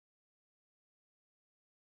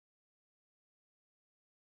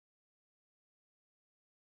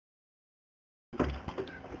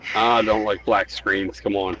I don't like black screens.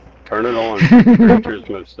 Come on. Turn it on. Gran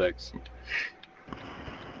Turismo 6.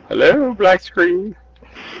 Hello, black screen.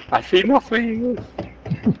 I see nothing.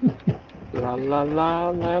 La la la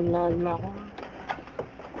la la la.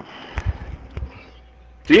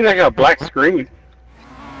 Dean, I got a black screen.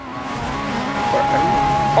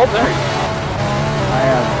 Oh, there you go. I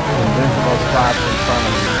have invincible spots in front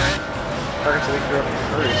of me. Hurts, I think you're up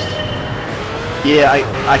first. Yeah,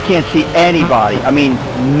 I can't see anybody. I mean,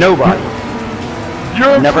 nobody.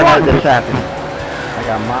 You're Never had this happen. I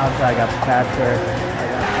got Mazda, I got Patrick, I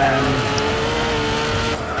got Ben.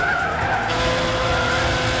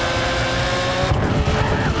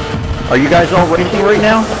 Are you guys all racing right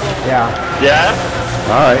now? Yeah. Yeah?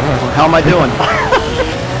 Alright. How am I doing?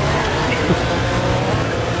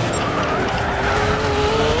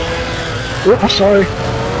 Oops, sorry.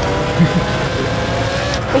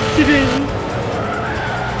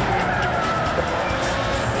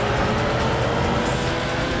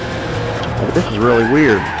 This is really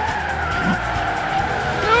weird.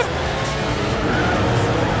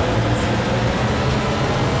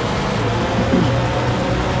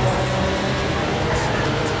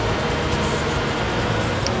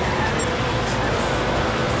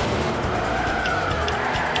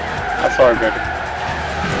 I'm sorry, baby.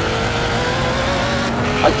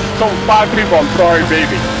 I just told 5 people I'm sorry,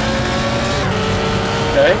 baby.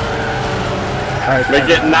 Okay? Alright, Make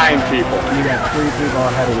it 9 people. you got 3 people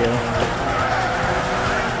ahead of you.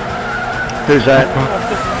 Who's that?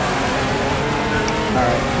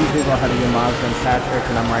 Alright, 2 people ahead of you, Mazda and Patrick,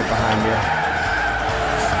 and I'm right behind you.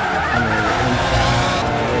 I'm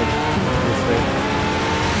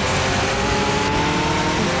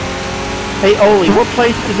Hey, Oli, what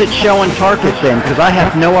place is it showing Tarkus in? Because I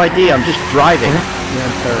have no idea. I'm just driving. You're in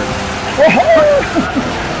third.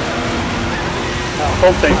 Oh,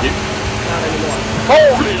 thank you. Not anymore.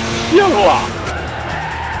 Holy shit!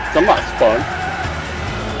 Somebody's fun.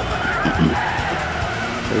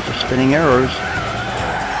 There's the spinning arrows.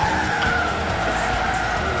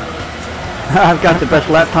 I've got the best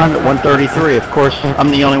lap time at 1:33. Of course, I'm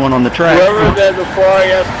the only one on the track. Whoever that before I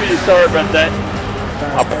asked you, sorry about that.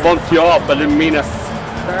 I bumped you off. I didn't mean to.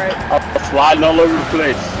 Alright. I was sliding all over the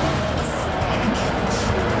place.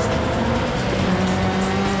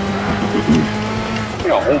 You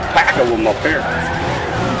know, a whole pack of them up here.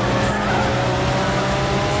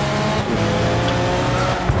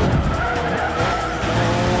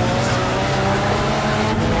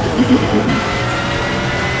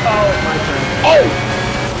 Oh, my turn. Oh!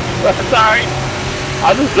 Sorry.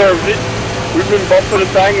 I deserved it. We've been bumping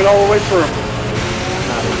and banging all the way through.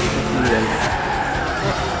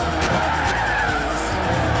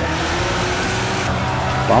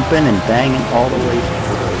 Bumping and banging all the way through.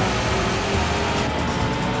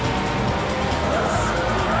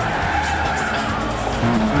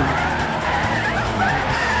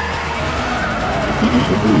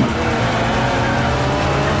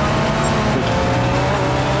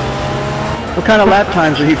 What kind of lap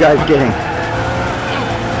times are you guys getting?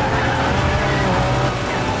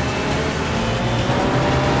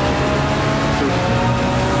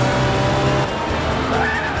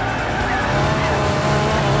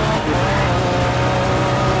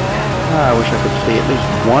 I wish I could see at least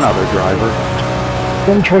one other driver.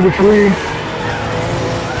 123.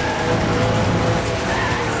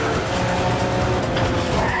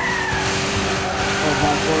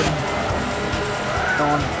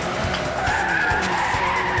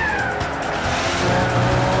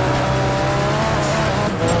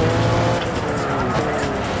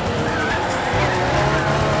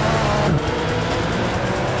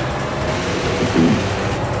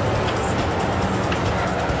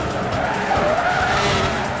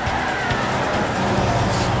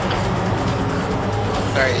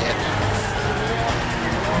 Alright, yeah.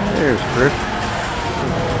 There's Griff.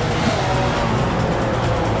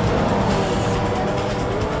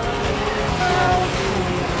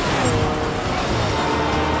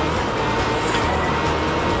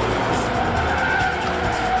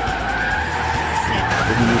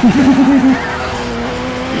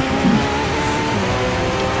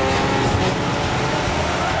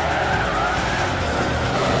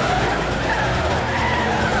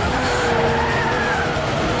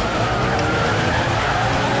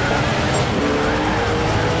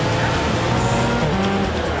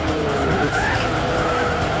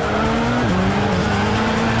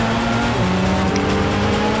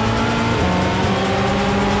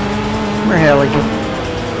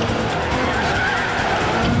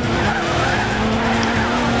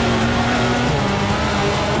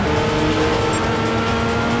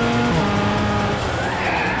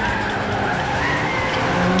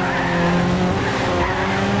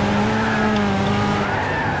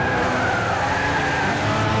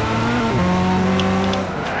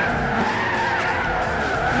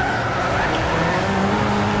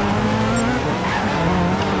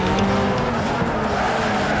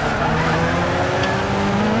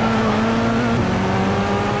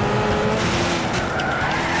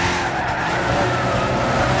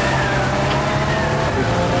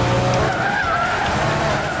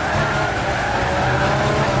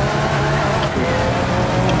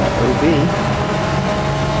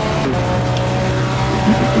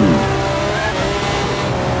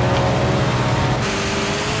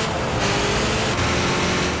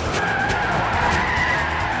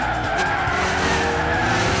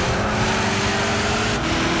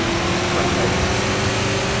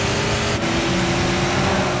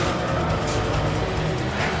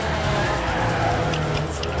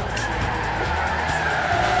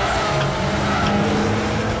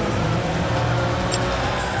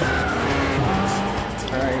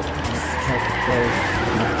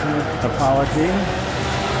 Apology.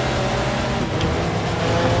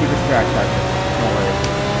 Keep it track, Tucker. Don't worry.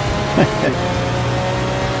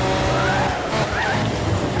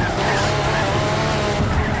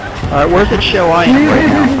 Alright, where's it show I am right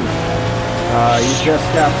now? You just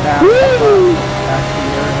got past the year and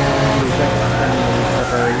you just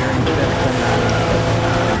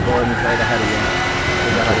Gordon's right ahead of you. We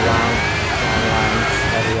got a long line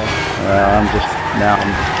ahead of you.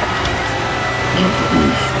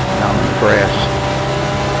 I'm impressed.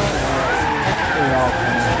 We all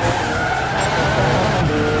kind of...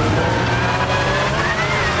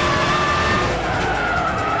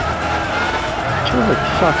 It really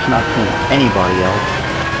sucks not seeing anybody else.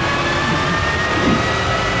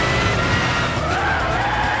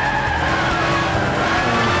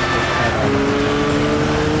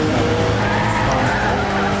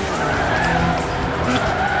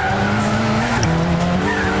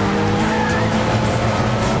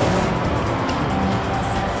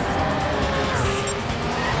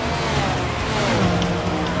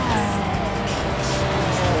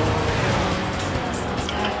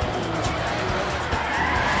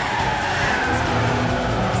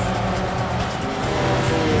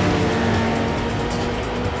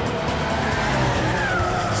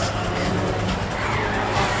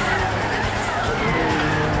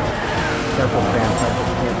 Careful, fans. I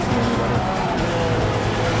just can't see anybody.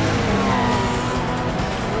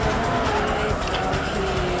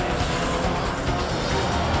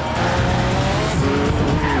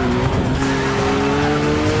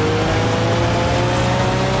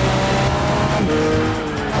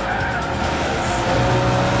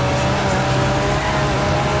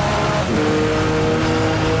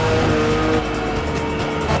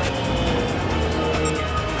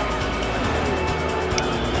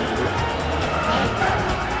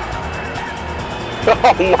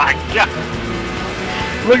 Oh my god!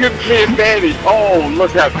 Look at me and Manny. Oh,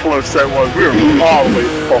 look how close that was. We were always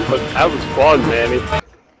bumping. That was fun, Manny.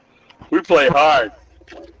 We play hard.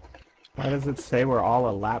 Why does it say we're all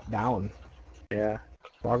a lap down? Yeah.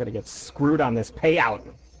 We're all gonna get screwed on this payout.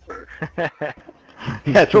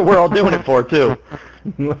 That's what we're all doing it for, too.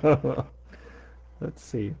 Let's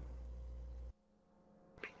see.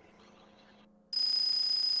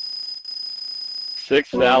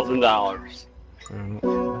 $6,000.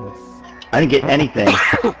 I didn't get anything.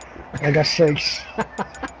 I got 6.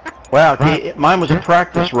 Wow, mine was a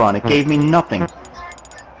practice run. It gave me nothing.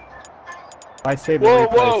 I saved the Whoa,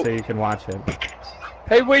 replay whoa. so you can watch it.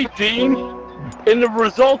 Hey, wait, Dean. In the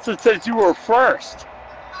results, it says you were first.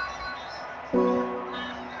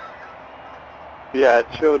 Yeah, it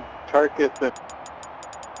showed Tarkus and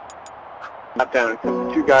not down.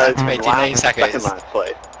 Two guys in Ultimate last, delay second seconds. last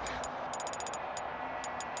place.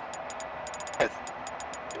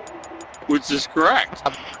 Which is correct.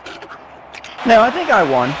 No, I think I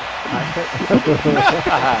won.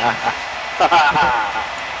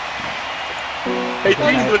 Hey,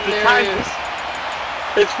 Dean, but the time is...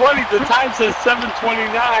 It's funny, the time says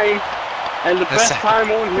 7:29, and the best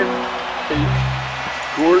time on here is...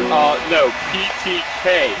 no,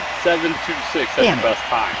 PTK 726, that's the best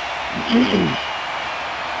time.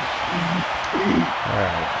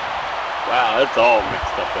 Alright. Wow, that's all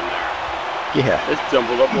mixed up in there. Yeah. It's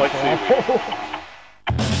jumbled up like seaweed.